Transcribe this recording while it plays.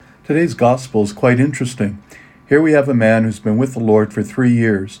Today's gospel is quite interesting. Here we have a man who's been with the Lord for 3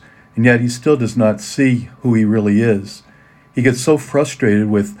 years, and yet he still does not see who he really is. He gets so frustrated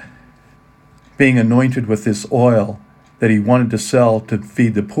with being anointed with this oil that he wanted to sell to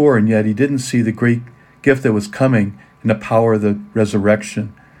feed the poor, and yet he didn't see the great gift that was coming in the power of the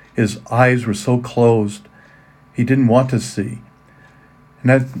resurrection. His eyes were so closed, he didn't want to see. And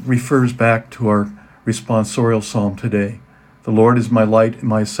that refers back to our responsorial psalm today. The Lord is my light and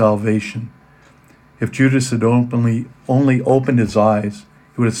my salvation. If Judas had only opened his eyes,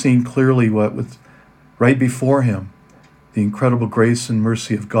 he would have seen clearly what was right before him, the incredible grace and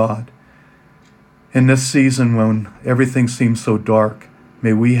mercy of God. In this season when everything seems so dark,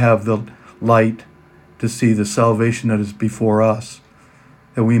 may we have the light to see the salvation that is before us,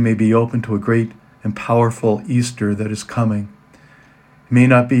 that we may be open to a great and powerful Easter that is coming. It may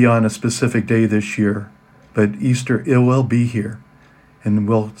not be on a specific day this year, but Easter, it will be here, and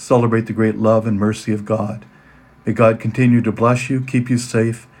we'll celebrate the great love and mercy of God. May God continue to bless you, keep you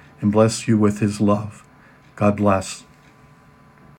safe, and bless you with his love. God bless.